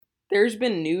There's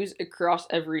been news across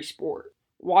every sport.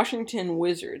 Washington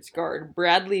Wizards guard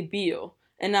Bradley Beal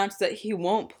announced that he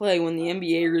won't play when the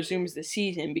NBA resumes the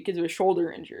season because of a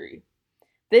shoulder injury.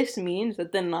 This means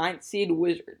that the ninth seed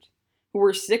Wizards, who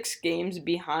were 6 games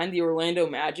behind the Orlando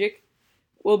Magic,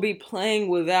 will be playing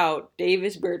without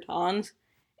Davis Bertans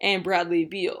and Bradley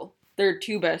Beal, their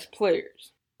 2 best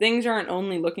players. Things aren't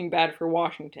only looking bad for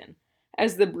Washington,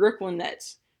 as the Brooklyn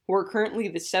Nets, who are currently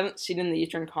the 7th seed in the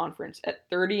Eastern Conference at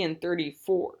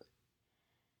 30-34,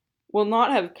 will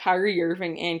not have Kyrie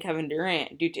Irving and Kevin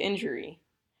Durant due to injury,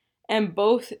 and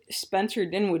both Spencer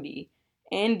Dinwiddie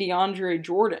and DeAndre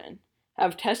Jordan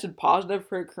have tested positive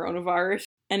for coronavirus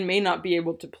and may not be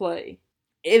able to play.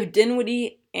 If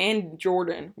Dinwiddie and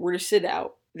Jordan were to sit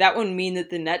out, that would mean that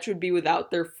the Nets would be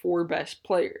without their 4 best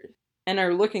players and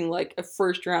are looking like a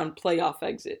first-round playoff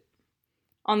exit.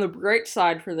 On the bright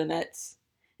side for the Nets,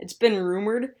 it's been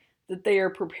rumored that they are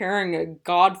preparing a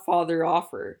Godfather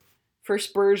offer for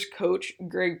Spurs coach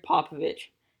Greg Popovich.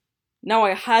 Now,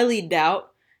 I highly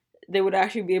doubt they would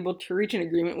actually be able to reach an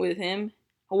agreement with him.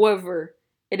 However,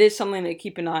 it is something to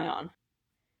keep an eye on.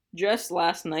 Just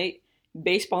last night,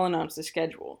 baseball announced the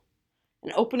schedule.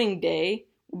 An opening day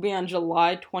will be on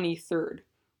July 23rd,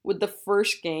 with the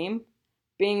first game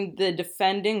being the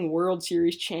defending World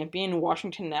Series champion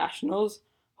Washington Nationals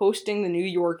hosting the New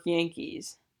York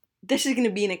Yankees. This is going to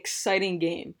be an exciting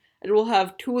game. It will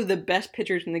have 2 of the best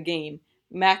pitchers in the game,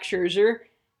 Max Scherzer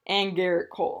and Garrett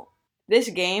Cole. This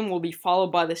game will be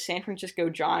followed by the San Francisco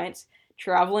Giants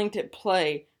traveling to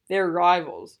play their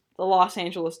rivals, the Los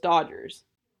Angeles Dodgers.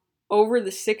 Over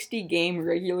the 60-game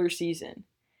regular season,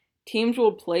 teams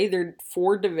will play their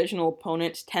 4 divisional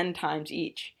opponents 10 times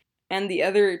each, and the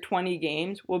other 20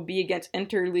 games will be against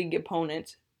interleague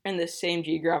opponents in the same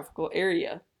geographical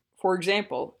area. For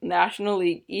example, National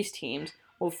League East teams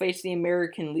will face the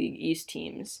American League East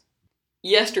teams.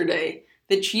 Yesterday,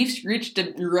 the Chiefs reached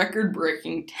a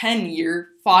record-breaking 10-year,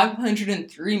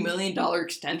 $503 million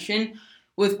extension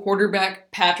with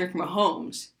quarterback Patrick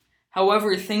Mahomes.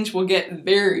 However, things will get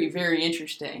very, very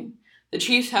interesting. The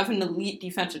Chiefs have an elite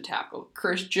defensive tackle,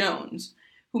 Chris Jones,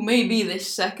 who may be the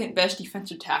 2nd-best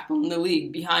defensive tackle in the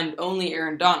league behind only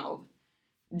Aaron Donald.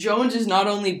 Jones is not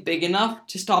only big enough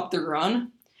to stop the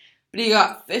run, but he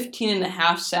got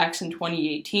 15.5 sacks in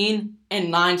 2018 and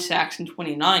 9 sacks in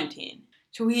 2019.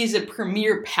 So he is a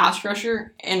premier pass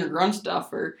rusher and run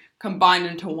stuffer combined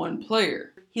into one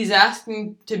player. He's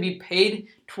asking to be paid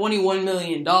 $21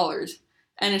 million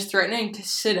and is threatening to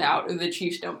sit out if the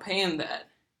Chiefs don't pay him that.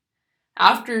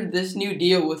 After this new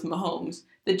deal with Mahomes,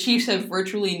 the Chiefs have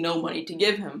virtually no money to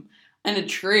give him, and a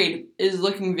trade is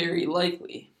looking very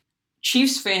likely.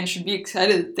 Chiefs fans should be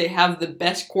excited that they have the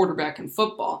best quarterback in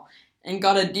football and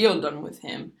got a deal done with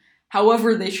him.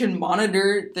 However, they should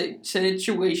monitor the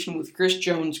situation with Chris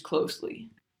Jones closely.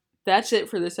 That's it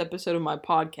for this episode of my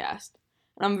podcast.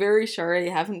 And I'm very sorry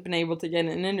I haven't been able to get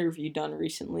an interview done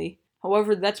recently.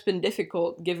 However, that's been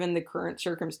difficult given the current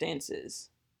circumstances.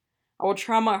 I will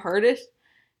try my hardest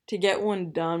to get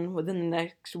one done within the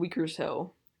next week or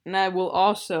so. And I will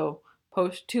also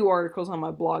post 2 articles on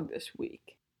my blog this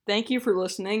week. Thank you for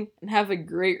listening and have a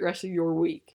great rest of your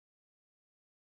week.